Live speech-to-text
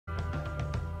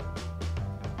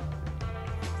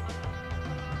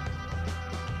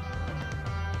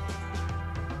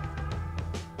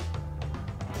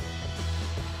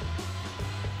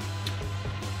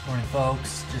Morning,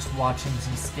 folks. Just watching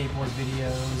some skateboard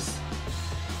videos.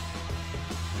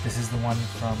 This is the one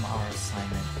from our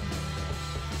assignment.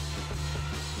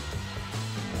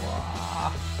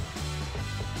 Wow.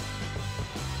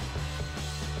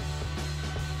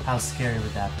 How scary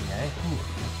would that be, eh? Ooh.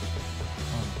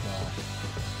 Oh my gosh.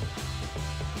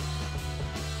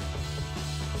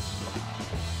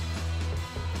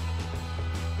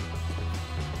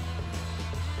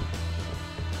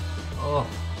 Wow. Oh.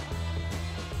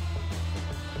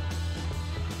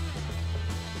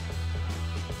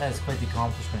 That is quite the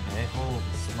accomplishment, eh? Holy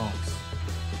smokes.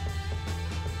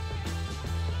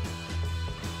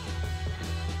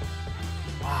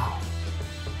 Wow.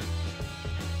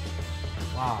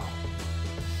 Wow.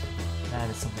 That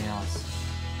is something else.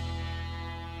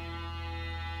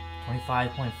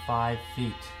 25.5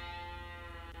 feet.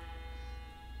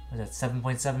 What is that,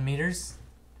 7.7 meters?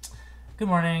 Good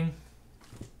morning.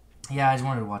 Yeah, I just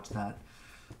wanted to watch that.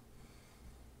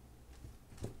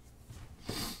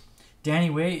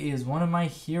 Danny Way is one of my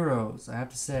heroes, I have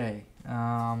to say.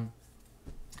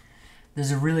 There's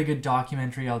a really good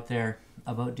documentary out there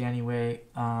about Danny Way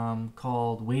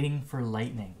called Waiting for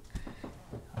Lightning.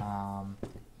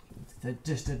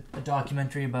 Just a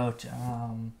documentary about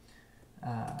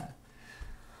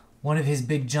one of his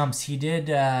big jumps. He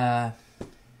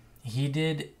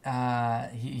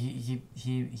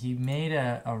made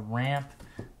a ramp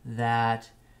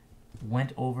that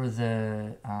went over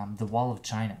the Wall of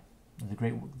China. The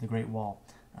Great Wall.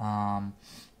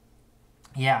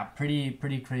 Yeah,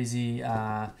 pretty crazy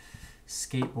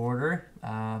skateboarder.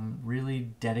 Really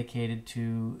dedicated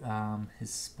to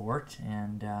his sport,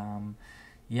 and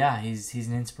yeah, he's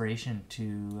an inspiration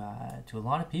to a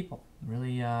lot of people.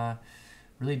 Really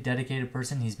dedicated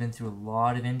person. He's been through a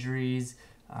lot of injuries.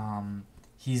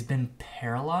 He's been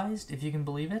paralyzed, if you can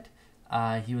believe it.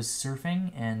 He was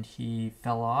surfing and he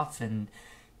fell off and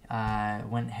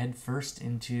went head first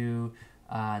into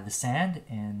the sand,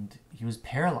 and he was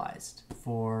paralyzed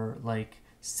for like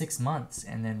 6 months,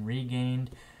 and then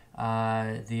regained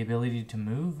the ability to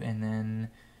move, and then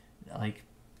like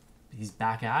he's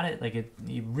back at it. Like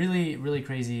he really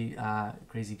crazy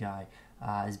guy.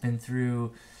 Has been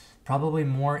through probably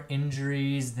more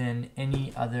injuries than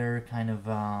any other kind of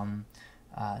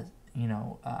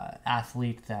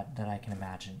athlete that I can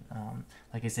imagine.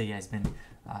 Like I say, yeah, he's been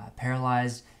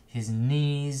paralyzed. His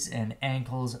knees and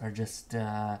ankles are just,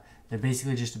 they're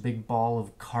basically just a big ball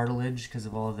of cartilage because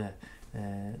of all the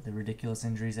ridiculous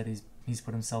injuries that he's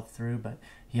put himself through. But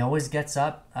he always gets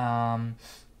up and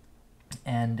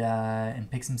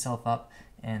picks himself up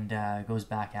and goes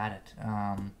back at it.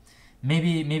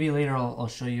 Maybe later I'll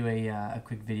show you a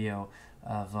quick video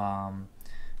of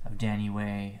Danny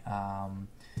Way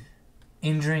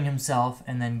injuring himself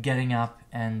and then getting up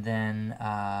and then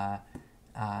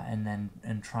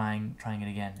trying it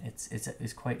again.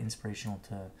 It's quite inspirational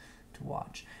to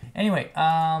watch. Anyway,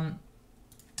 I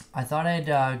thought I'd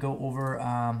go over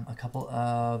a couple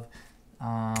of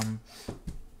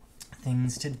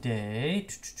things today.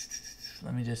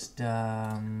 Let me just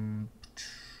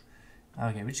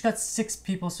okay, we just got 6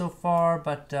 people so far,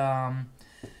 but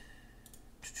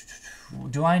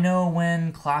do I know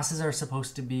when classes are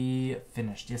supposed to be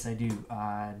finished? Yes, I do.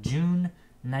 June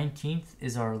 19th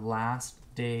is our last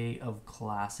day of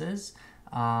classes.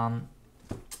 I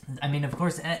mean, of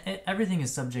course, everything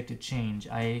is subject to change.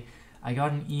 I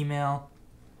got an email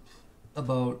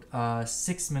about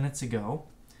 6 minutes ago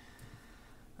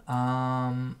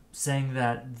saying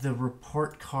that the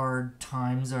report card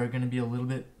times are going to be a little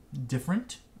bit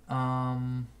different.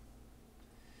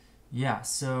 Yeah,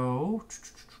 so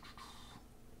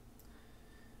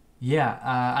yeah,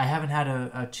 I haven't had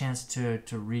a chance to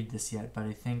read this yet, but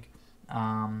I think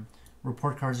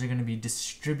report cards are going to be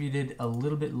distributed a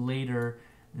little bit later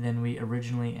than we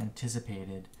originally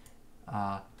anticipated.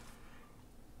 Oh,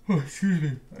 excuse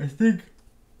me. I think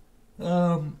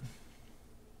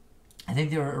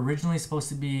they were originally supposed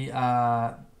to be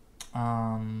let's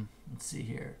see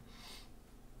here.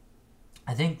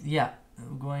 I think, yeah,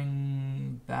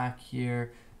 going back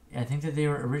here, I think that they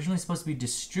were originally supposed to be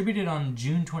distributed on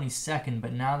June 22nd,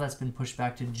 but now that's been pushed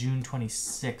back to June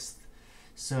 26th.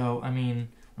 So, I mean,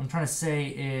 what I'm trying to say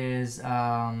is,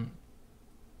 yeah,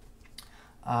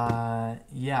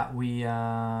 we,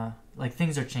 like,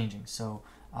 things are changing. So,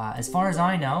 as far as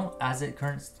I know, as it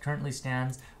currently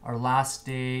stands, our last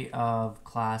day of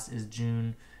class is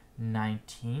June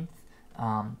 19th.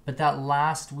 But that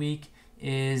last week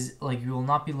is, like, you will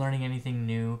not be learning anything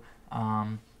new.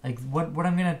 Like, what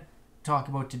I'm going to talk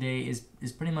about today is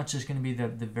pretty much just going to be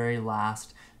the very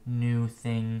last new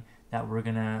thing that we're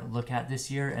gonna look at this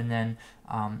year, and then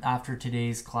after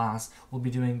today's class, we'll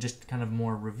be doing just kind of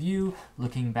more review,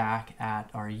 looking back at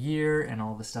our year and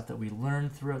all the stuff that we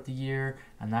learned throughout the year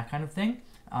and that kind of thing.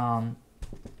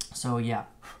 So yeah,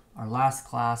 our last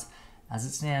class, as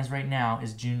it stands right now,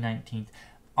 is June 19th.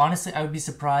 Honestly, I would be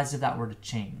surprised if that were to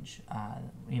change.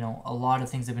 You know, a lot of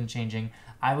things have been changing.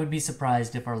 I would be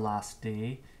surprised if our last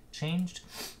day changed,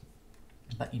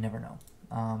 but you never know.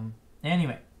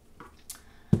 Anyway,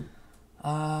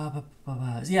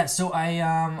 yeah. So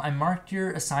I marked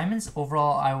your assignments.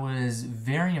 Overall, I was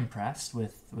very impressed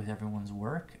with everyone's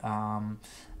work.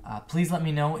 Please let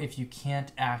me know if you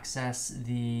can't access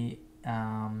the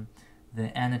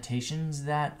annotations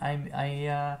that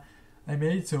I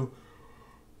made. So,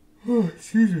 oh,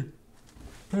 excuse me,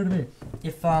 pardon me.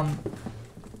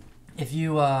 If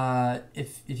you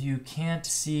can't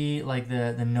see like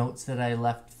the notes that I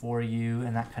left for you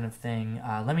and that kind of thing,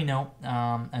 let me know.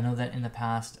 I know that in the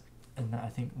past, and I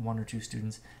think 1 or 2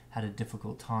 students had a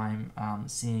difficult time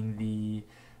seeing the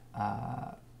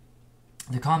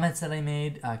comments that I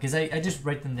made, because I just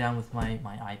write them down with my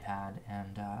iPad,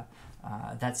 and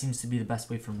that seems to be the best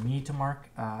way for me to mark.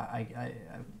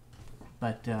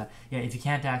 But yeah, if you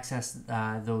can't access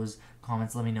those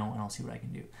comments, let me know and I'll see what I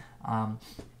can do.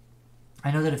 I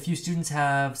know that a few students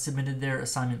have submitted their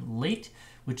assignment late,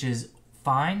 which is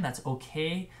fine, that's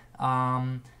okay.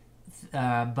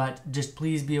 But just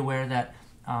please be aware that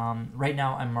right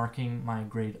now I'm marking my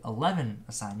grade 11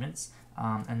 assignments,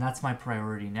 and that's my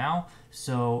priority now.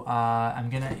 So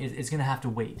it's gonna have to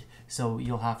wait. So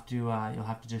you'll have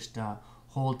to just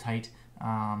hold tight,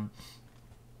 and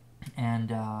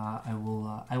I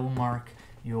will mark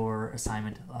your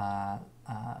assignment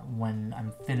when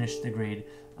I'm finished the grade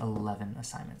 11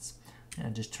 assignments.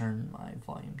 And just turn my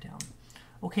volume down.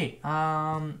 Okay.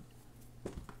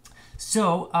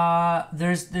 So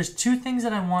there's 2 things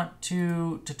that I want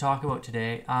to talk about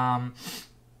today.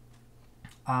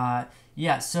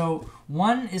 Yeah. So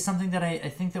one is something that I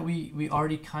think that we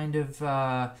already kind of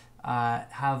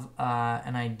have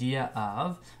an idea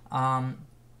of, and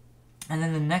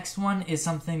then the next one is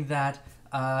something that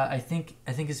I think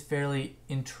is fairly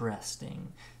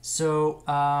interesting. So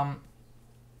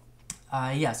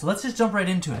yeah, so let's just jump right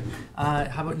into it.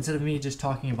 How about instead of me just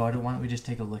talking about it, why don't we just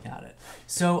take a look at it?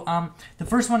 So the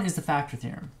first one is the factor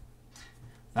theorem.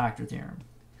 Factor theorem.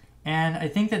 And I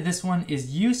think that this one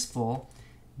is useful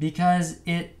because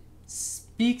it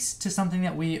speaks to something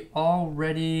that we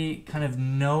already kind of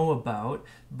know about,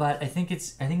 but I think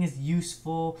it's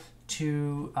useful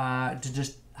to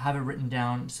just have it written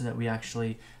down so that we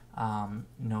actually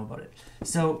know about it.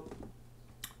 So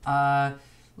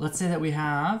let's say that we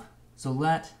have, so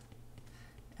let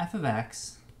f of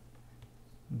x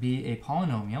be a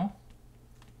polynomial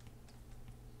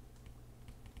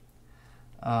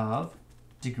of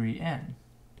degree n.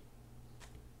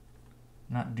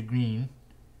 Not degree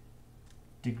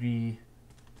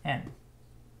n.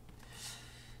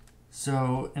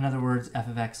 So in other words, f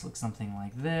of x looks something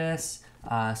like this.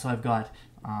 So I've got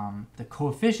the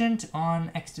coefficient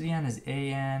on x to the n is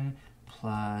an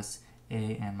plus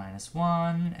an minus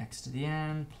 1, x to the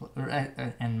n, or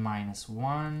n minus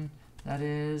 1, that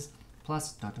is,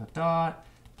 plus dot dot dot,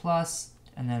 plus,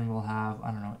 and then we'll have,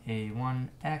 I don't know,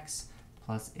 a1x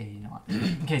plus a naught.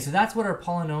 Okay, so that's what our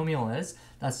polynomial is.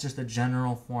 That's just a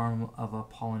general form of a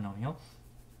polynomial.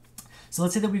 So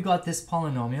let's say that we've got this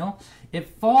polynomial. It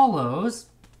follows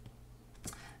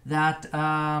that,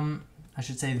 I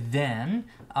should say then,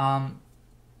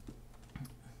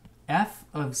 f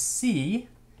of c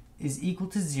is equal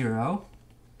to 0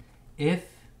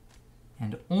 if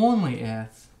and only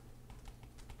if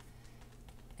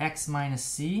x minus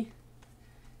c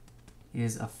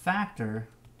is a factor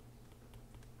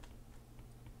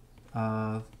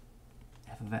of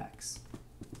f of x.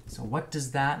 So what does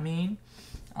that mean?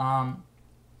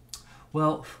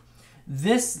 Well,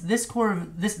 this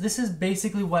is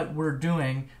basically what we're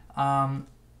doing. So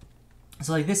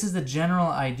like this is the general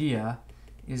idea,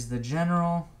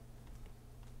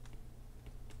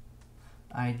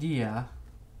 idea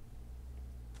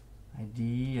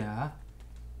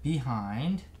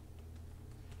behind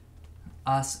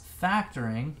us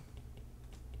factoring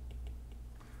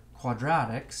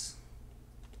quadratics.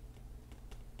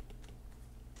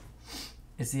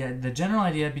 It's the general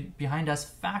idea behind us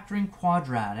factoring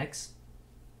quadratics,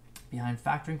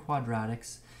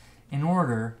 in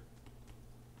order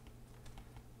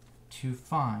to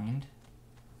find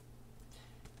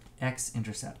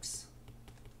x-intercepts.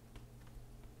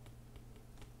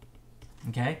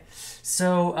 Okay,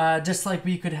 so just like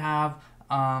we could have,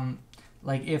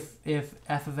 like if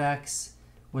f of x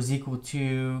was equal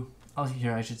to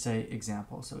here I should say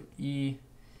example. So e.g.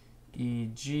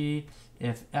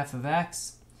 if f of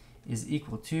x is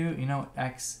equal to, you know,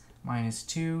 x minus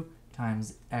 2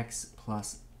 times x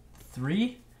plus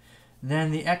 3,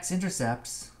 then the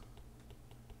x-intercepts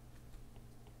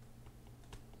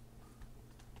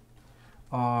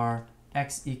are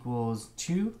x equals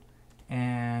 2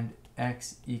 and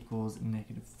x equals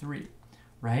negative 3,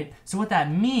 right? So what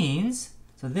that means,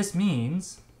 so this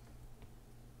means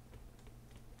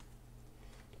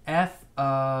f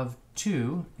of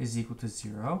 2 is equal to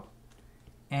 0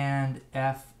 and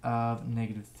f of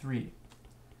negative 3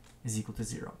 is equal to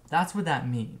 0. That's what that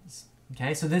means.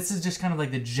 Okay, so this is just kind of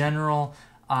like the general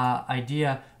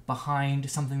idea behind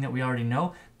something that we already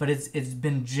know, but it's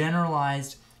been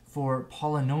generalized for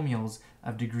polynomials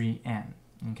of degree n.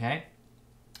 Okay.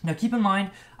 Now keep in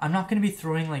mind, I'm not going to be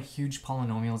throwing like huge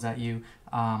polynomials at you.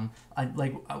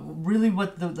 Really,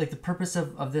 what the purpose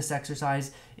of this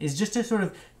exercise is just to sort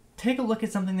of take a look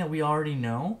at something that we already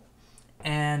know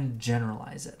and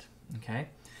generalize it. Okay,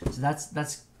 so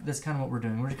that's kind of what we're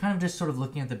doing. We're kind of just sort of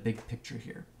looking at the big picture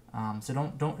here. So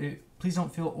please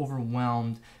don't feel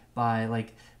overwhelmed by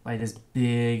this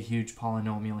big huge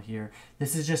polynomial here.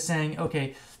 This is just saying,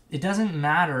 okay, it doesn't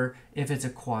matter if it's a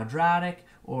quadratic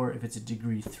or if it's a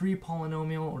degree 3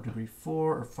 polynomial or degree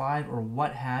 4 or 5 or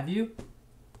what have you.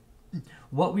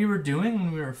 What we were doing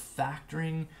when we were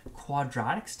factoring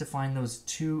quadratics to find those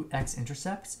two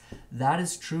x-intercepts, that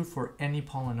is true for any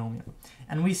polynomial.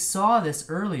 And we saw this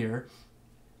earlier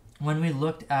when we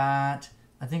looked at,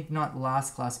 I think not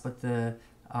last class, but the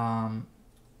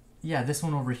this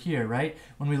one over here, right?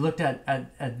 When we looked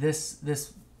at this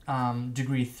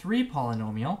degree 3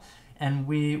 polynomial, and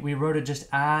we wrote it just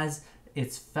as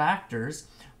its factors,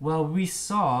 well, we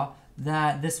saw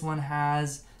that this one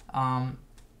has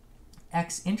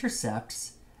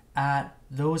x-intercepts at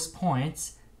those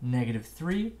points, negative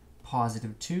 3,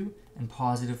 positive 2, and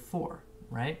positive 4,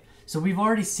 right? So we've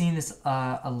already seen this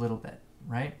a little bit,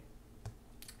 right?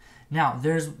 Now,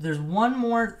 there's one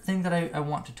more thing that I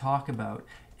want to talk about,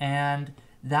 and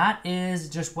that is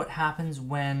just what happens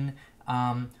when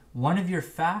one of your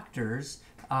factors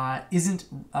isn't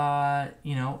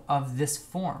of this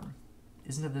form,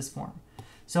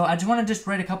 So I just want to just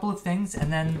write a couple of things,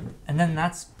 and then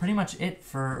that's pretty much it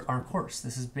for our course.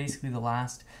 This is basically the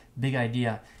last big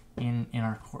idea in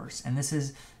our course, and this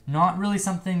is not really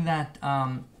something that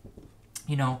trying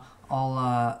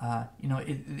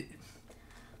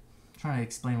to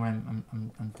explain what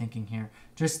I'm thinking here.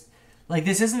 Just like,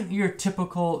 this isn't your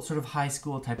typical sort of high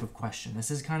school type of question.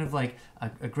 This is kind of like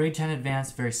a grade 10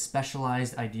 advanced, very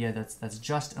specialized idea that's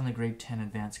just on the grade 10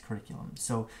 advanced curriculum.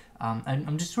 So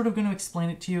I'm just sort of going to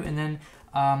explain it to you, and then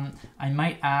I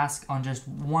might ask on just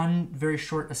one very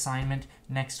short assignment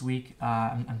next week.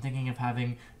 I'm thinking of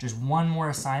having just one more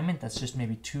assignment that's just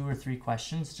maybe 2 or 3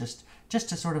 questions, just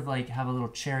to sort of like have a little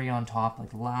cherry on top,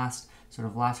 like last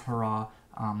hurrah.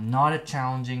 Not a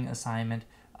challenging assignment,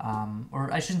 or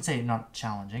I shouldn't say not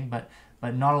challenging, but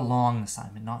not a long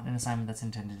assignment, not an assignment that's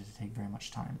intended to take very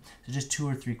much time. So just 2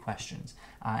 or 3 questions,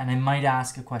 and I might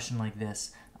ask a question like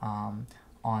this on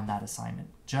that assignment,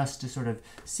 just to sort of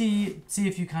see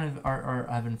if you kind of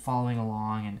have been following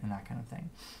along and that kind of thing.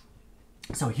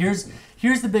 So here's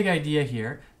the big idea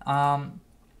here. So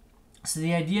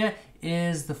the idea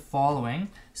is the following.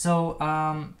 So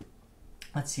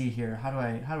let's see here. How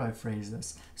do I phrase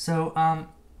this? So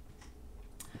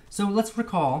so let's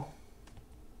recall,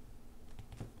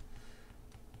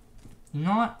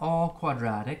 not all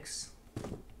quadratics.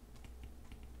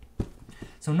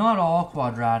 So not all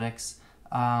quadratics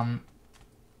have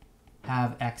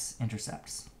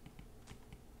x-intercepts,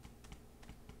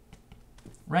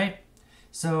 right?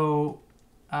 So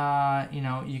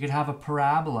you could have a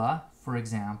parabola, for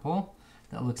example,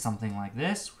 that looks something like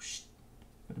this.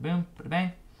 Bada boom, bada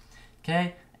bang.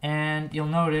 Okay, and you'll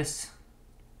notice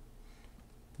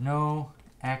no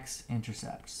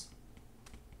x-intercepts,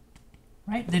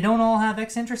 right? They don't all have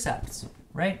x-intercepts,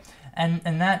 right?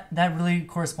 And that really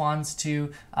corresponds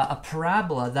to a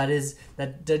parabola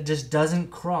that just doesn't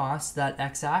cross that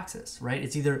x-axis, right?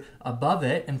 It's either above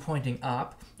it and pointing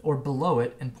up, or below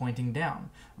it and pointing down,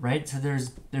 right? So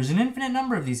there's an infinite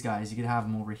number of these guys. You could have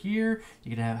them over here. You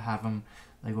could have them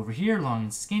like over here, long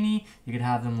and skinny. You could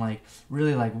have them like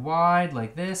really like wide,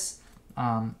 like this.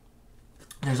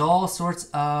 There's all sorts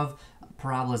of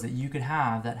parabolas that you could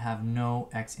have that have no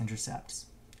x-intercepts.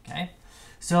 Okay,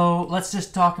 so let's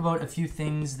just talk about a few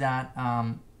things that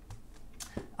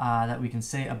that we can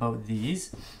say about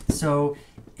these. So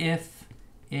if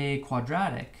a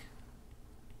quadratic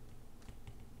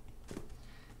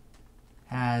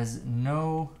has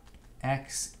no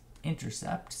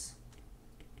intercepts,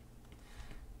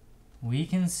 we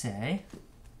can say,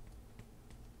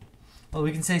 well,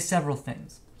 we can say several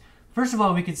things. First of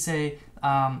all, we could say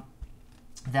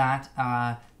that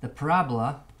the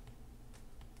parabola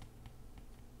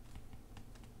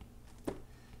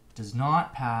does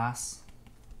not pass,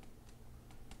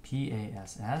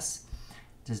 PASS,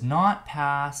 does not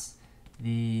pass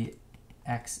the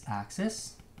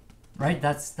x-axis, right?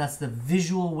 That's the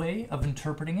visual way of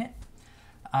interpreting it.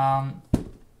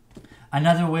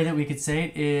 Another way that we could say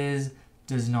it is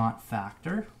does not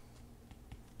factor,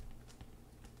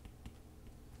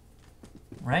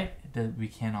 right? We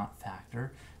cannot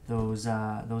factor those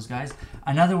guys.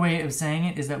 Another way of saying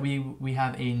it is that we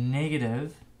have a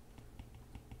negative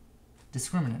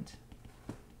discriminant.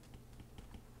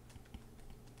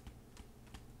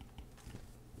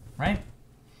 Right?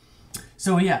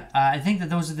 So yeah, I think that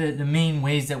those are the main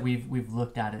ways that we've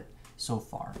looked at it so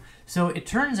far. So it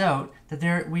turns out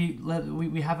that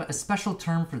we have a special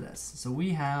term for this. So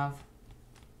we have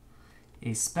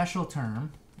a special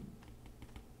term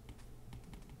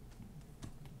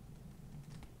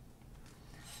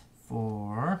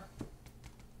for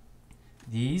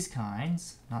these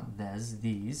kinds, not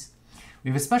these. We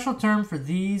have a special term for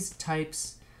these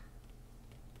types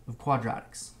of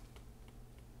quadratics.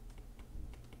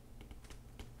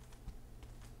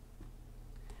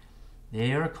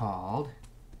 They are called,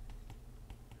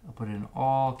 I'll put it in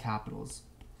all capitals,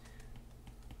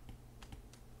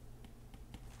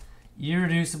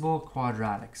 irreducible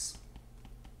quadratics.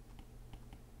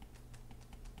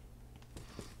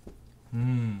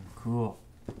 Cool.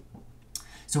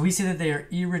 So we say that they are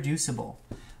irreducible.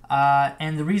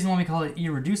 And the reason why we call it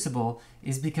irreducible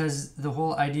is because the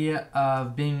whole idea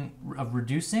of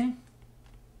reducing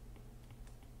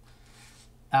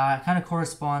kind of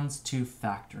corresponds to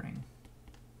factoring.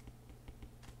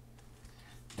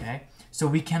 Okay, so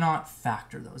we cannot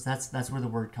factor those. That's where the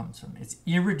word comes from. It's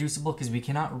irreducible because we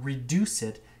cannot reduce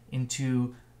it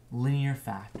into linear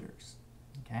factors.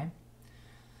 Okay,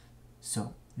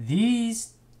 so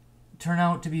these turn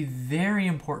out to be very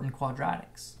important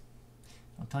quadratics.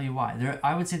 I'll tell you why.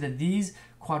 I would say that these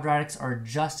quadratics are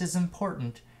just as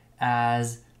important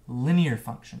as linear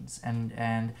functions,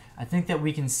 and I think that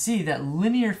we can see that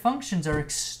linear functions are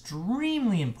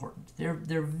extremely important.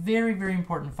 They're very, very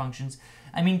important functions.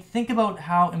 I mean, think about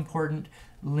how important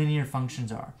linear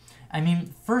functions are. I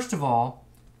mean, first of all,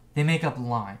 they make up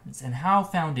lines, and how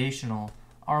foundational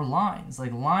are lines?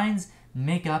 Like, lines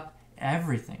make up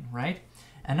everything, right?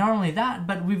 And not only that,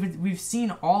 but we've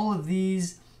seen all of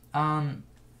these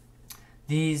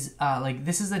like,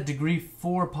 this is a degree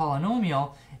 4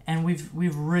 polynomial, and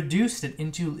we've reduced it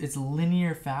into its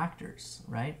linear factors,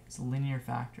 right? It's linear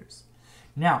factors.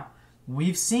 Now,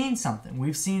 we've seen something.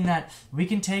 We've seen that we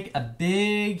can take a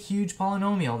big, huge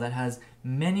polynomial that has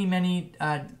many, many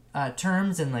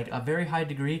terms and like a very high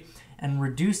degree and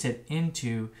reduce it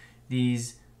into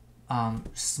these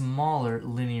smaller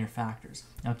linear factors.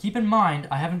 Now, keep in mind,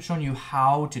 I haven't shown you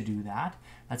how to do that.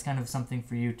 That's kind of something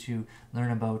for you to learn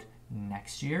about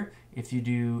next year. If you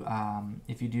do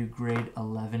grade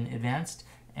 11 advanced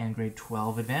and grade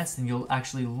 12 advanced, then you'll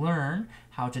actually learn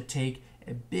how to take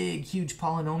a big, huge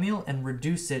polynomial and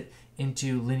reduce it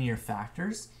into linear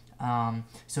factors.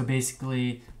 So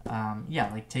basically, yeah,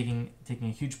 like taking a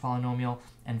huge polynomial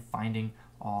and finding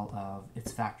all of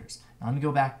its factors. Now let me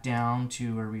go back down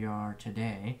to where we are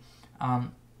today.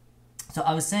 So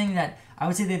I was saying that I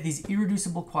would say that these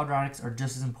irreducible quadratics are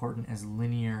just as important as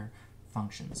linear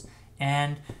functions.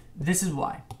 And this is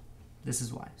why. This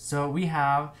is why. So we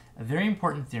have a very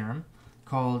important theorem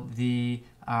called the,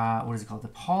 what is it called? The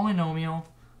polynomial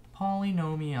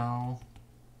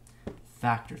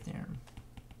factor theorem.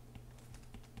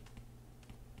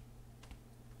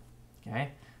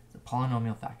 Okay, the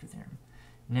polynomial factor theorem.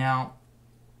 Now,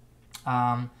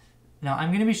 I'm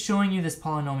going to be showing you this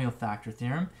polynomial factor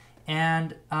theorem,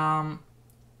 and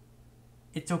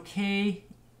it's okay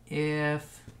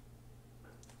if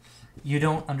you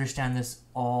don't understand this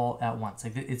all at once.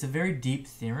 Like, it's a very deep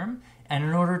theorem, and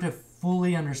in order to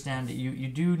fully understand it, you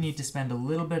do need to spend a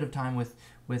little bit of time with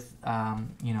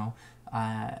you know,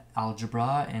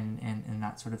 algebra and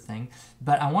that sort of thing.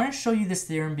 But I want to show you this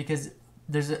theorem because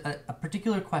there's a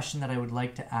particular question that I would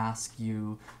like to ask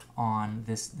you on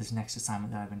this next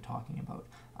assignment that I've been talking about.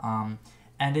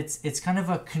 And it's kind of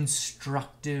a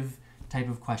constructive type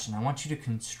of question. I want you to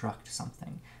construct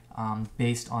something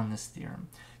based on this theorem.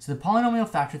 So the polynomial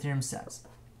factor theorem says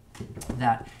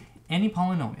that any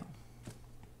polynomial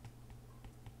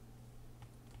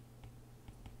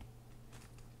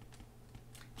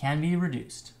can be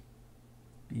reduced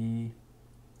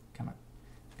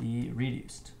be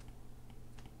reduced.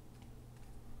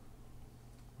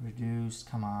 Reduced,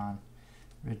 come on.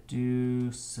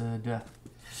 Reduced.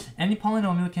 Any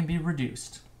polynomial can be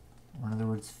reduced, or in other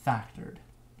words, factored,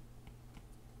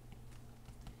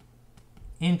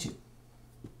 into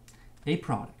a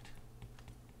product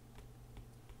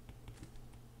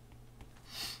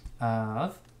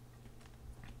of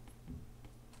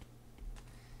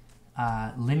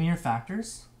linear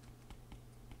factors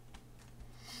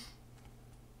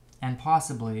and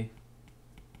possibly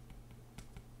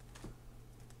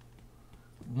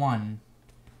one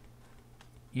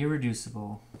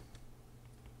irreducible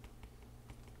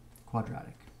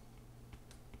quadratic.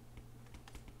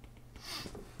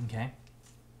 Okay?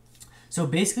 So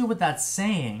basically what that's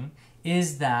saying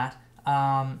is that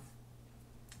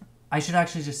I should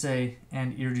actually just say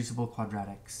and irreducible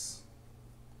quadratics.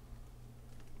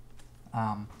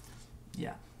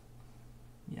 Yeah.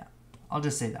 I'll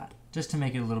just say that, just to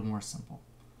make it a little more simple.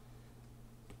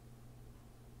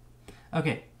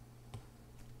 Okay.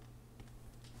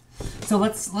 So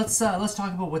let's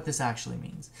talk about what this actually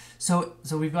means. So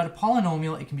we've got a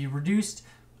polynomial. It can be reduced,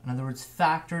 in other words,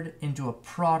 factored into a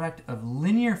product of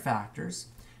linear factors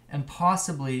and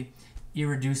possibly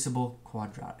irreducible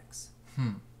quadratics.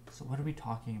 So what are we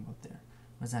talking about there?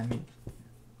 What does that mean?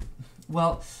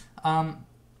 Well,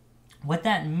 what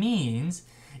that means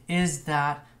is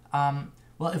that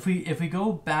well, if we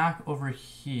go back over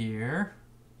here,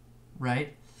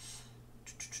 right?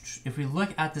 If we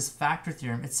look at this factor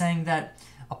theorem, it's saying that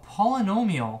a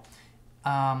polynomial,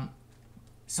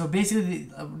 so basically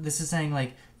this is saying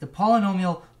like the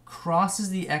polynomial crosses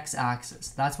the x-axis.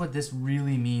 That's what this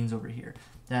really means over here.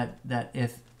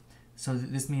 So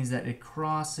this means that it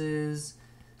crosses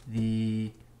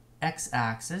the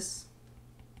x-axis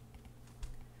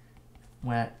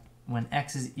when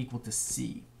x is equal to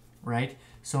c, right?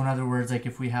 So in other words, like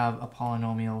if we have a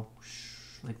polynomial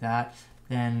like that,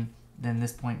 then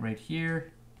this point right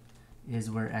here is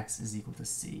where x is equal to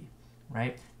c,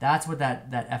 right? That's what that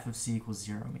f of c equals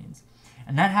 0 means.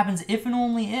 And that happens if and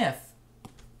only if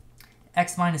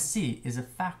x minus c is a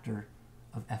factor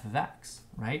of f of x,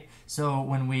 right? So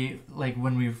when we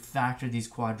factor these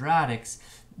quadratics,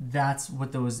 that's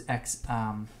what those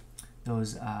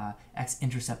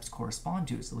x-intercepts correspond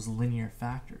to, is those linear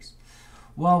factors.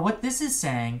 Well, what this is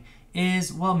saying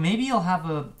is, well, maybe you'll have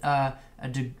a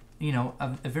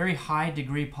very high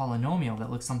degree polynomial that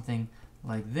looks something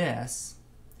like this,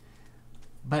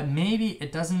 but maybe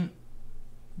it doesn't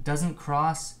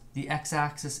cross the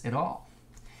x-axis at all.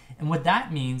 And what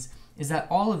that means is that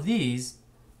all of these,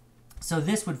 so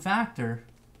this would factor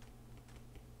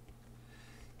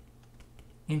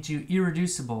into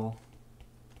irreducible,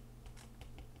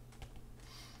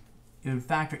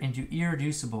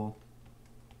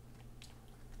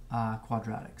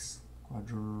 quadratics.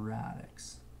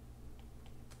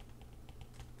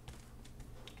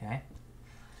 Okay,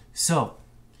 so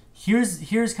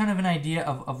here's kind of an idea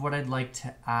of what I'd like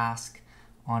to ask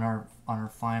on our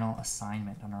final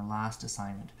assignment, on our last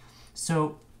assignment.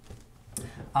 So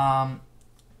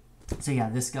yeah,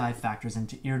 this guy factors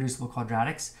into irreducible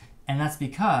quadratics, and that's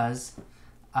because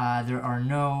there are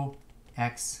no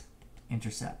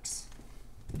x-intercepts.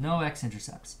 No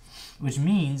x-intercepts, which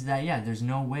means that, yeah, there's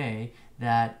no way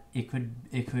that it could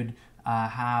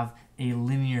have a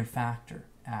linear factor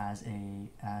as a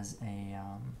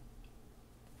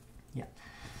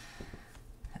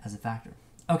factor.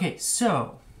 Okay,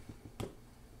 so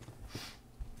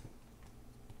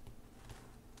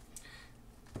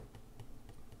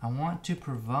I want to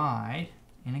provide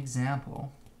an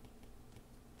example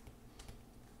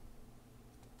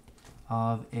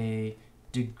of a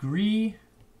degree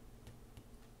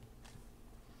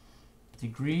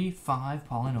 5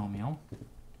 polynomial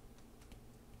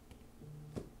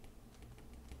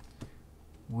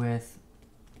with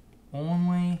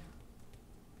only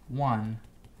one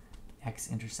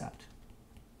x-intercept.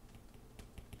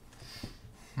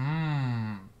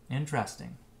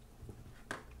 Interesting.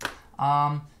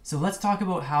 So let's talk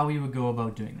about how we would go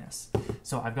about doing this.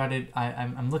 So I've got it.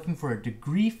 I'm looking for a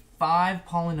degree 5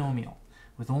 polynomial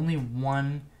with only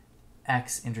one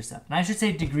x-intercept, and I should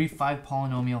say degree 5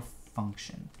 polynomial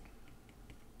function,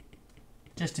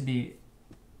 just to be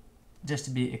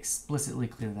explicitly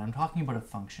clear that I'm talking about a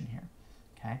function here.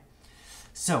 Okay,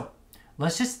 so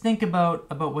let's just think about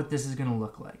what this is going to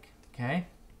look like. Okay,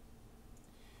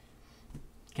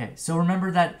 so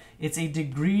remember that it's a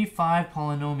degree 5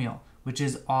 polynomial, which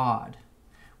is odd,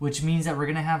 which means that we're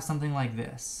going to have something like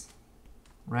this,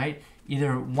 right?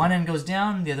 Either one end goes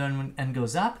down, the other end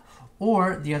goes up,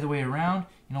 or the other way around.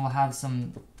 We'll have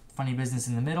some funny business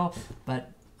in the middle,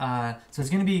 but so it's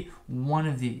going to be one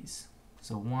of these.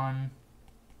 So one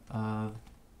of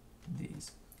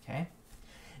these. Okay.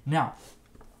 Now,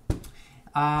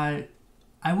 I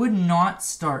would not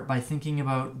start by thinking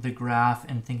about the graph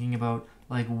and thinking about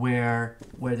like where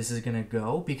this is going to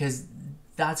go, because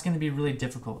that's going to be really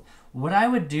difficult. What I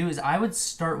would do is I would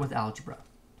start with algebra.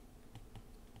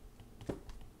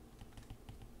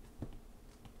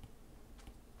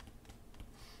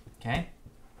 Okay.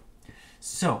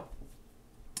 So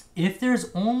if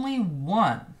there's only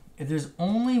one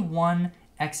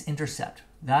x-intercept,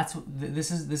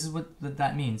 this is what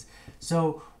that means.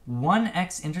 So one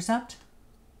x-intercept,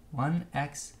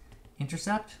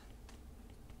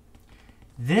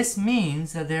 this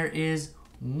means that there is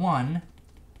one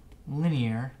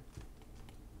linear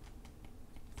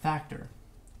factor.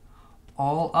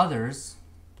 All others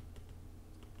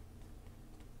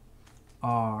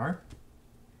are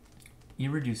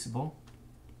irreducible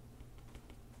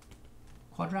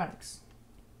quadratics.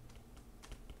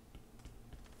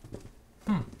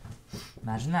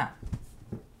 Imagine that.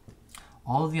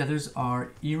 All of the others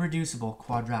are irreducible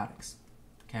quadratics.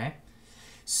 Okay?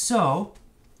 So,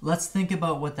 let's think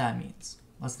about what that means.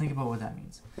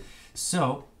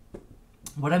 So,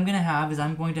 what I'm going to have is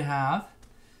I'm going to have,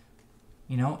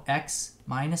 you know, x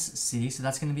minus c. So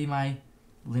that's going to be my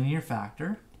linear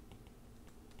factor.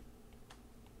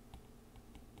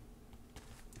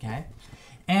 Okay?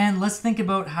 And let's think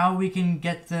about how we can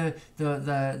get the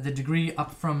degree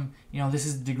up from, you know, this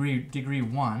is degree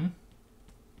 1,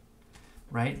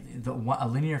 right? A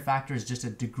linear factor is just a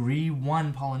degree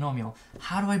 1 polynomial.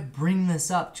 How do I bring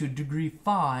this up to degree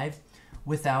 5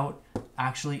 without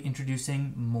actually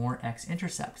introducing more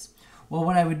x-intercepts? Well,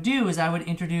 what I would do is I would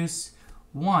introduce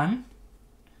one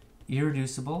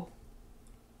irreducible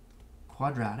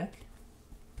quadratic.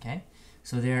 Okay,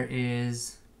 so there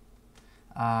is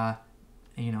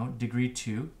you know, degree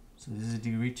 2. So this is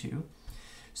degree 2.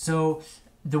 So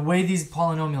the way these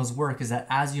polynomials work is that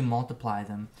as you multiply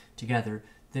them together,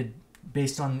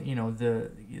 based on, you know,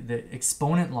 the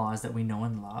exponent laws that we know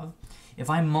and love, if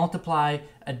I multiply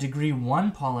a degree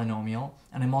 1 polynomial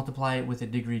and I multiply it with a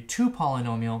degree 2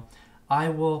 polynomial, I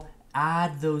will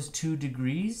add those 2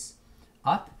 degrees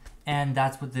up, and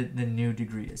that's what the new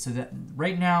degree is. So that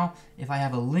right now, if I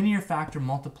have a linear factor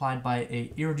multiplied by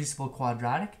a irreducible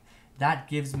quadratic, that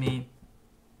gives me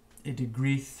a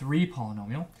degree 3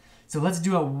 polynomial. So let's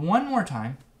do it one more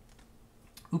time.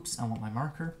 Oops, I want my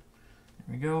marker.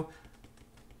 There we go.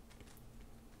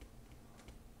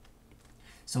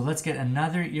 So let's get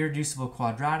another irreducible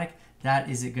quadratic. That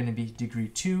is going to be degree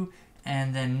 2.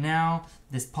 And then now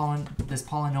this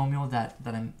polynomial that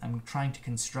I'm trying to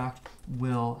construct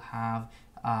will have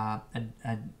a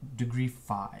degree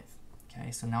 5. Okay,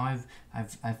 so now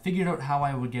I've figured out how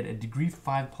I would get a degree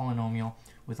 5 polynomial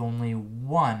with only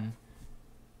one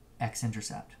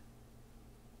x-intercept.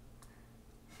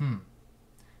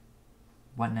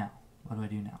 What now? What do I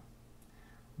do now?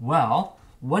 Well,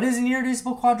 what is an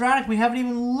irreducible quadratic? We haven't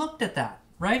even looked at that,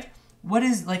 right? What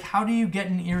is, like, how do you get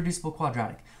an irreducible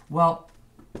quadratic? Well,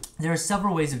 there are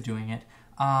several ways of doing it.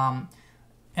 I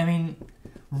mean,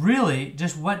 really,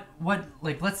 just what,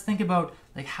 like, let's think about,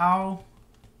 like, how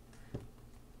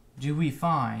do we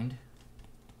find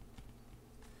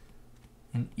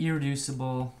an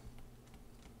irreducible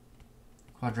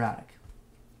quadratic?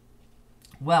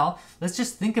 Well, let's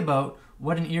just think about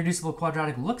what an irreducible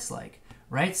quadratic looks like,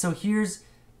 right? So here's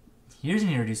an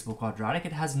irreducible quadratic.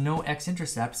 It has no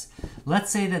x-intercepts.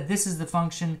 Let's say that this is the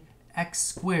function x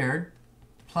squared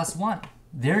plus 1.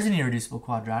 There's an irreducible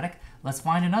quadratic. Let's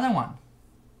find another one.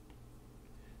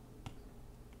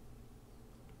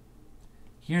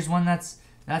 Here's one that's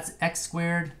x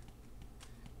squared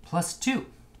plus 2.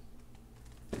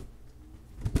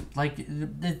 Like,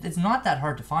 it's not that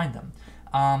hard to find them.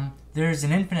 There's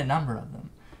an infinite number of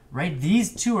them, right?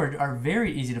 These two are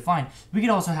very easy to find. We could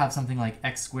also have something like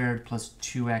x squared plus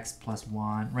 2x plus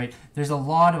 1, right? There's a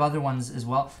lot of other ones as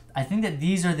well. I think that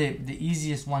these are the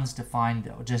easiest ones to find,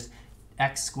 though, just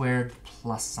x squared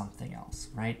plus something else,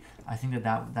 right? I think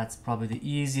that's probably the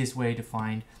easiest way to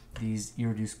find these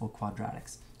irreducible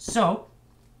quadratics. So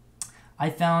I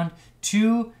found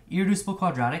 2 irreducible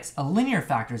quadratics. A linear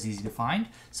factor is easy to find.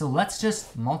 So let's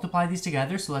just multiply these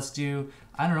together. So let's do,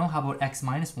 I don't know, how about x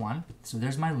minus 1? So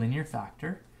there's my linear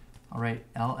factor. I'll write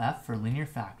LF for linear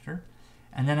factor.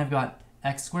 And then I've got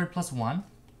x squared plus 1.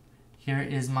 Here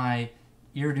is my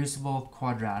irreducible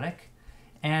quadratic.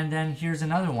 And then here's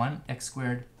another one, x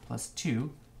squared plus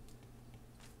 2.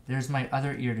 There's my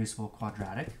other irreducible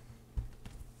quadratic.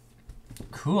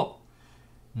 Cool.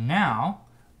 Now,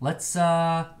 let's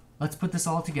put this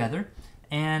all together,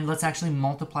 and let's actually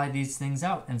multiply these things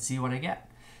out and see what I get.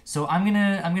 So I'm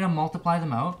gonna multiply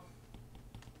them out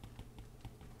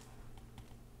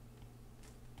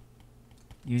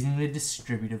using the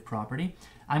distributive property.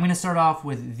 I'm gonna start off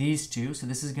with these two. So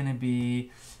this is gonna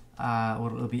be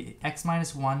what will be x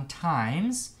minus 1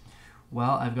 times,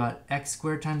 well, I've got x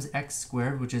squared times x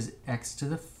squared, which is x to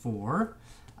the 4.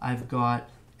 I've got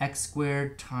x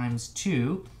squared times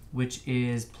 2, which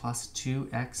is plus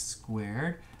 2x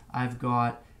squared. I've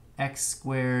got x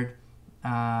squared,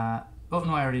 oh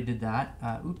no, I already did that,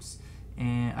 oops.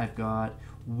 And I've got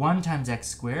 1 times x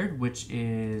squared, which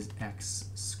is x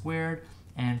squared.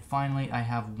 And finally, I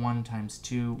have 1 times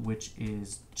 2, which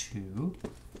is 2.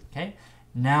 Okay,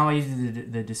 now I use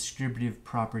the distributive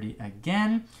property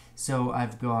again. So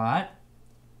I've got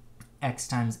x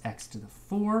times x to the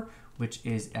 4, which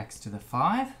is x to the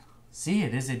 5. See,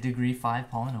 it is a degree 5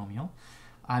 polynomial.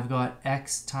 I've got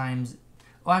x times,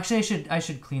 well, actually I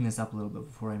should clean this up a little bit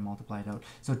before I multiply it out.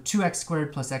 So 2x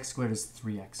squared plus x squared is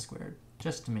 3x squared,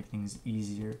 just to make things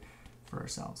easier for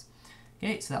ourselves.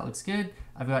 Okay, so that looks good.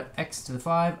 I've got x to the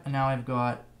 5, and now I've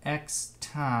got x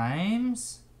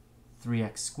times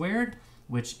 3x squared,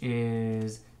 which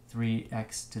is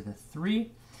 3x to the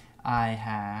 3. I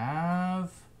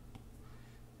have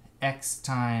x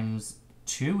times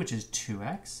 2, which is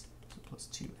 2x, so plus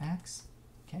 2x.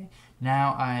 Okay,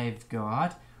 now I've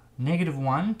got negative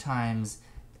 1 times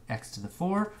x to the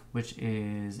 4, which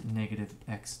is negative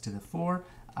x to the 4.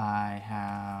 I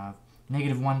have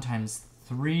negative 1 times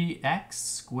 3x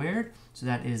squared, so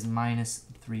that is minus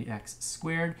 3x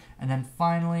squared. And then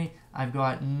finally, I've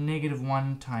got negative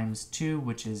 1 times 2,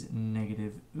 which is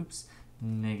negative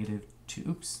 2,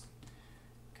 oops,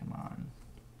 come on,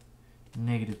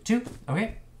 negative 2,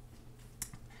 okay.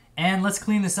 And let's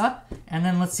clean this up, and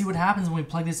then let's see what happens when we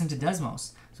plug this into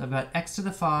Desmos. So I've got x to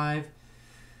the 5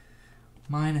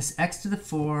 minus x to the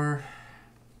 4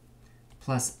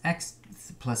 plus x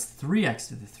plus 3x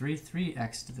to the 3,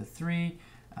 3x to the 3,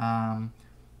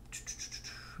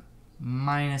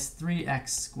 minus 3x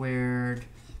squared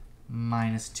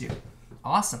minus 2.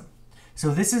 Awesome.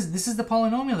 So this is the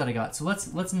polynomial that I got. So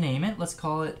let's name it. Let's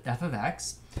call it f of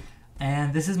x.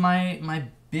 And this is my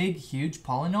big, huge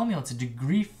polynomial. It's a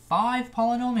degree 5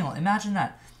 polynomial. Imagine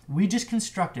that. We just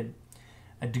constructed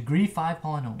a degree 5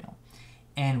 polynomial.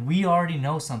 And we already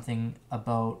know something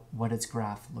about what its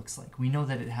graph looks like. We know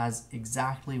that it has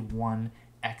exactly one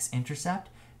x-intercept,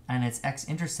 and its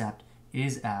x-intercept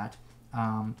is at,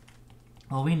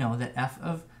 well, we know that f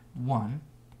of 1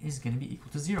 is going to be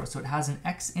equal to 0. So it has an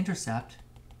x-intercept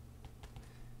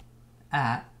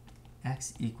at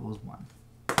x equals 1.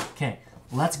 Okay,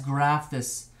 let's graph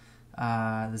this,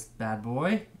 this bad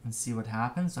boy and see what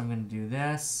happens. So I'm going to do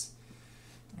this.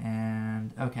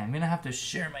 And okay, I'm going to have to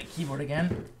share my keyboard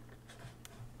again.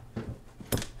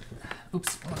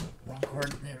 Oops, wrong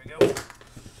chord. There we go.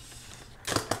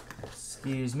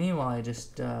 Excuse me while I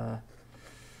just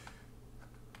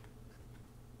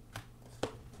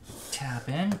tap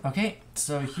in. Okay,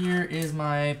 so here is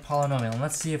my polynomial. And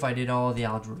let's see if I did all the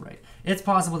algebra right. It's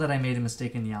possible that I made a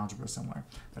mistake in the algebra somewhere,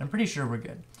 but I'm pretty sure we're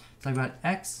good. So I've got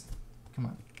x, come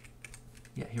on.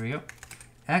 Yeah, here we go.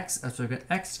 X, so I've got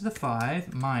x to the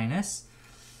 5 minus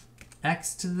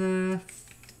x to the,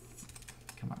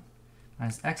 come on,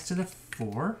 minus x to the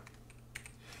 4.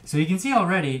 So you can see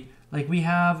already, like we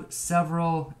have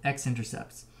several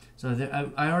x-intercepts. So there,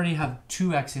 I already have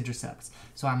 2 x-intercepts.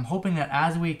 So I'm hoping that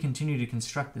as we continue to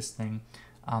construct this thing,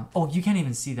 oh, you can't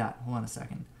even see that. Hold on a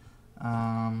second.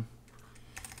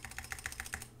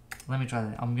 Let me try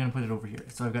that. I'm going to put it over here.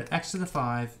 So I've got x to the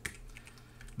 5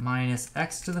 minus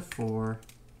x to the 4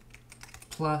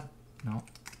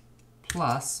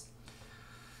 plus,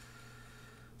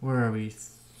 where are we,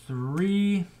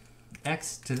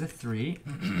 3x to the 3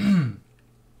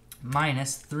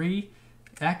 minus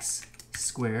 3x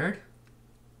squared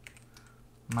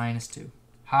minus 2.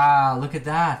 Ah, look at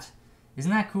that. Isn't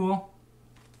that cool?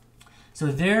 So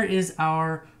there is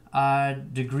our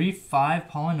degree 5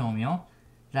 polynomial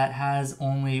that has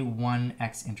only one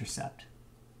x-intercept.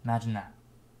 Imagine that.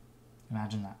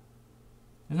 Imagine that.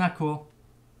 Isn't that cool?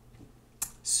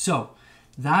 So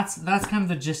that's kind of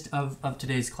the gist of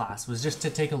today's class, was just to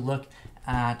take a look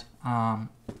at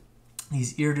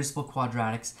these irreducible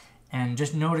quadratics, and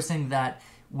just noticing that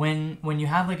when you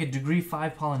have like a degree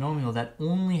 5 polynomial that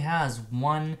only has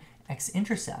one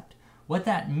x-intercept, what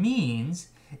that means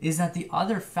is that the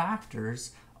other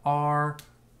factors are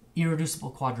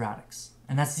irreducible quadratics.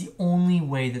 And that's the only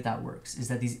way that that works, is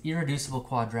that these irreducible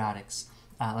quadratics,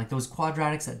 like those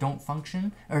quadratics that don't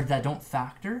function, or that don't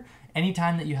factor,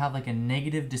 anytime that you have like a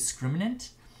negative discriminant,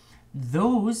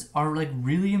 those are like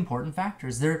really important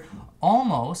factors. They're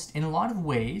almost, in a lot of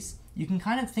ways, you can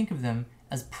kind of think of them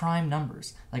as prime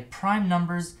numbers, like prime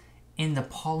numbers in the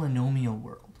polynomial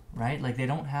world, right? Like they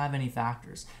don't have any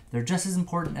factors. They're just as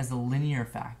important as the linear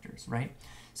factors, right?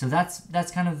 So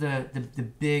that's kind of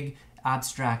the big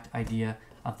abstract idea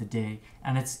of the day,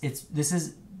 and this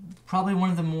is probably one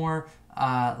of the more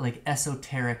like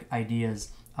esoteric ideas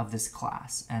of this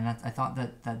class, and I thought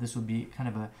that this would be kind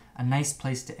of a nice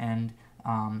place to end.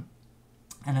 And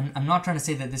I'm not trying to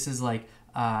say that this is like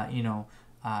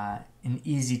an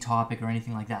easy topic or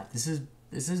anything like that. This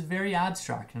is very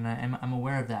abstract, and I'm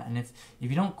aware of that. And if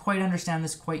you don't quite understand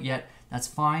this quite yet, that's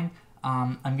fine.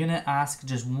 I'm gonna ask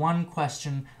just one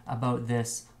question about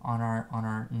this on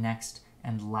our next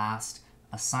and last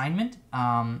assignment.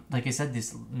 Like I said,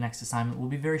 this next assignment will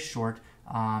be very short.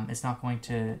 It's not going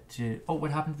to oh,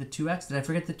 what happened to the 2x? Did I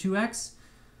forget the 2x?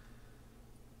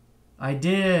 I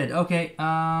did. Okay,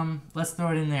 let's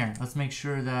throw it in there. Let's make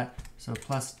sure that, so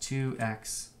plus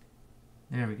 2x.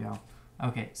 There we go.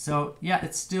 Okay, so yeah,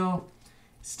 it's still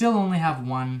only have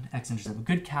one x-intercept.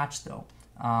 Good catch though.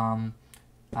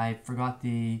 I forgot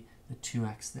the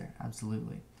 2x there,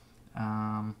 absolutely.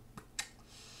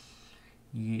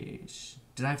 Yes.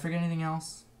 Did I forget anything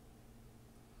else?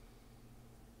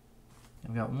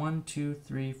 I've got 1, 2,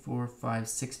 3, 4, 5,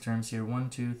 6 terms here. 1,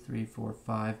 2, 3, 4,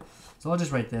 5. So I'll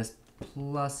just write this,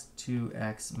 plus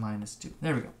 2x minus 2.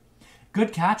 There we go.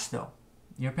 Good catch though.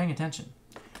 You're paying attention.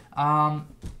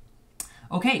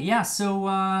 Okay, yeah, so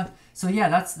yeah,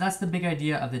 that's the big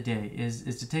idea of the day, is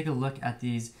to take a look at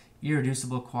these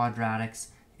irreducible quadratics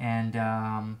and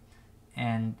kind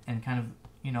of,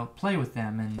 you know, play with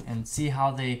them and see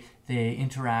how they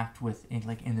interact with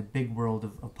in the big world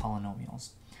of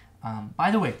polynomials. By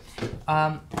the way,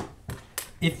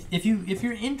 if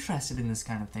you're interested in this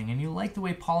kind of thing and you like the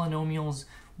way polynomials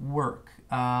work,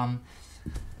 in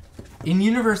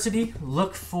university,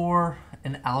 look for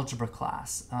an algebra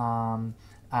class.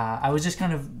 I was just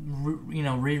kind of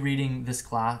rereading this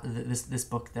class, this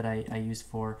book that I used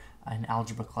for an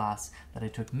algebra class that I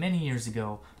took many years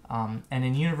ago, and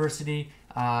in university,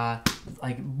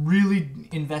 like really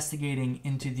investigating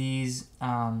into these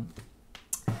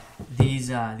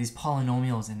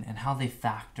polynomials and how they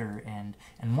factor and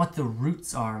what the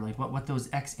roots are, like what those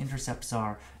x-intercepts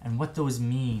are and what those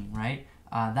mean, right?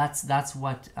 That's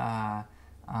what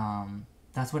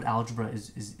algebra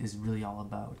is really all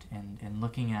about, and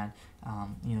looking at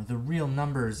the real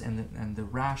numbers and the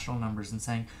rational numbers and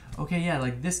saying, okay, yeah,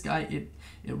 like this guy, it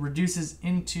reduces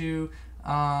into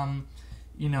the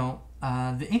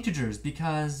integers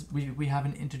because we have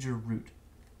an integer root,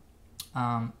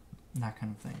 that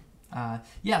kind of thing.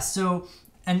 Yeah, so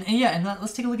and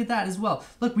let's take a look at that as well.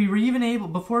 Look, we were even able,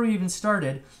 before we even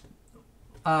started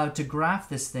to graph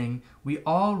this thing, we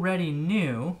already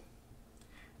knew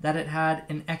that it had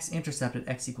an x-intercept at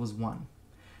x equals 1.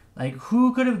 Like,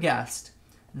 who could have guessed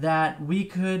that we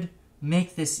could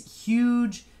make this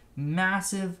huge,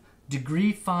 massive,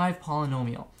 degree 5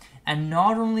 polynomial? And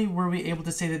not only were we able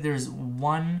to say that there's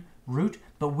one root,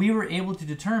 but we were able to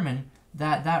determine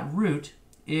that that root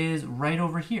is right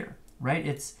over here, right?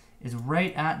 It's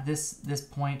right at this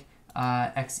point,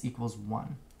 x equals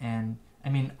 1. And I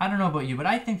mean, I don't know about you, but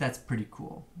I think that's pretty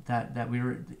cool that we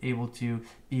were able to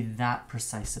be that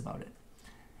precise about it.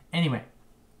 Anyway,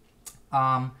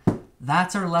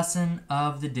 that's our lesson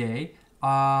of the day.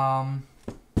 I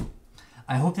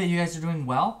hope that you guys are doing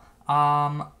well.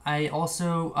 I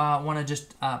also want to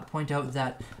just point out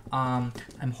that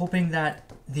I'm hoping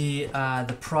that the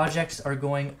projects are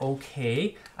going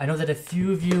okay. I know that a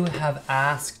few of you have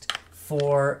asked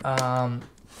for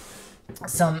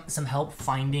some help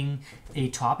finding a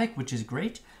topic, which is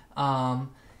great.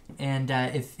 And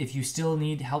if you still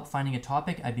need help finding a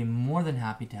topic, I'd be more than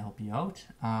happy to help you out.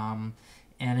 And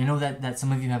I know that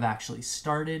some of you have actually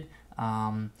started.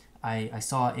 I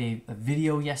saw a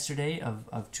video yesterday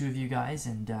of two of you guys,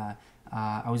 and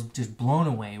I was just blown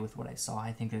away with what I saw.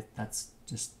 I think that's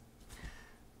just,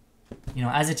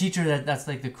 as a teacher, that's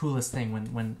like the coolest thing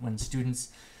when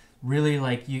students really,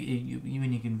 like,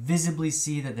 you can visibly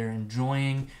see that they're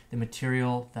enjoying the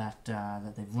material that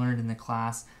they've learned in the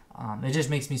class. It just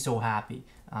makes me so happy.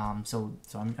 So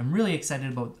I'm really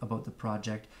excited about the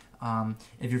project.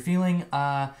 If you're feeling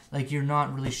like you're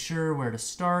not really sure where to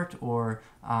start, or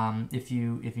if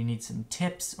you need some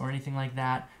tips or anything like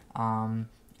that,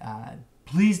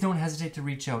 please don't hesitate to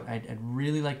reach out. I'd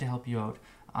really like to help you out.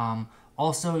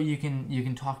 Also, you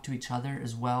can talk to each other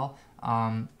as well.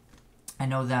 I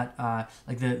know that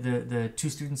like the two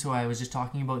students who I was just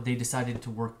talking about, they decided to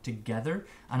work together,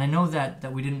 and I know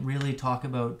that we didn't really talk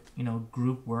about, you know,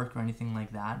 group work or anything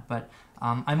like that, but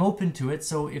I'm open to it.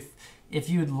 So if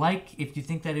you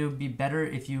think that it would be better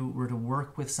if you were to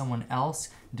work with someone else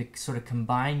to sort of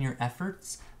combine your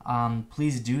efforts,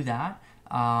 please do that.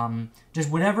 Just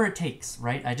whatever it takes,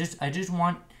 right? I just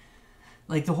want,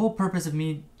 like, the whole purpose of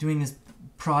me doing this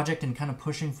project and kind of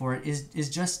pushing for it is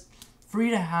just for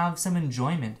you to have some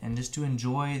enjoyment and just to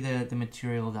enjoy the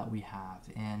material that we have,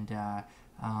 and I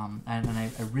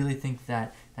really think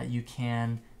that you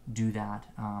can do that.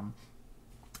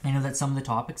 I know that some of the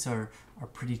topics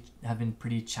have been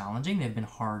pretty challenging. They've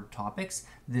been hard topics.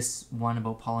 This one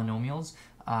about polynomials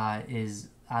is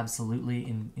absolutely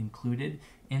included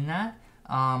in that.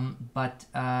 But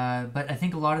I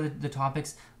think a lot of the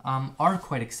topics are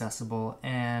quite accessible,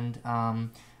 and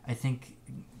I think,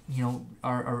 you know,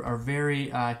 are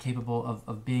very capable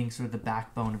of being sort of the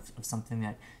backbone of something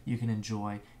that you can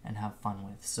enjoy and have fun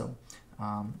with. So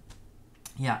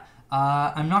yeah,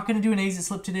 I'm not going to do an exit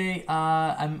slip today.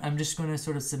 I'm just going to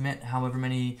sort of submit however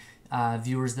many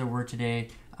viewers there were today.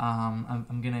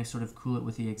 I'm going to sort of cool it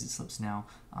with the exit slips now.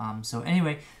 So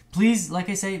anyway, please, like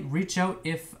I say, reach out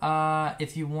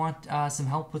if you want some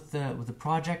help with the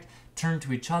project. Turn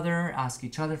to each other, ask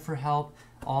each other for help,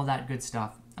 all that good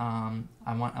stuff.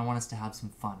 I want us to have some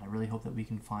fun. I really hope that we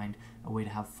can find a way to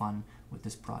have fun with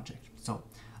this project. So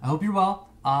I hope you're well.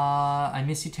 I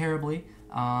miss you terribly.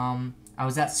 I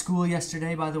was at school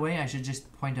yesterday, by the way. I should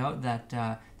just point out that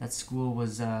that school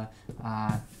was,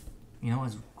 you know, it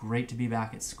was great to be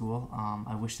back at school.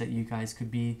 I wish that you guys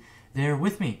could be there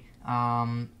with me.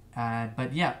 But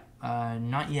yeah,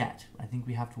 not yet. I think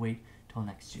we have to wait till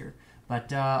next year.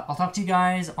 But I'll talk to you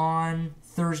guys on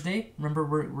Thursday. Remember,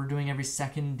 we're doing every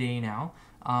second day now.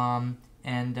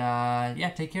 Yeah,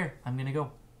 take care. I'm going to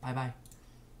go. Bye-bye.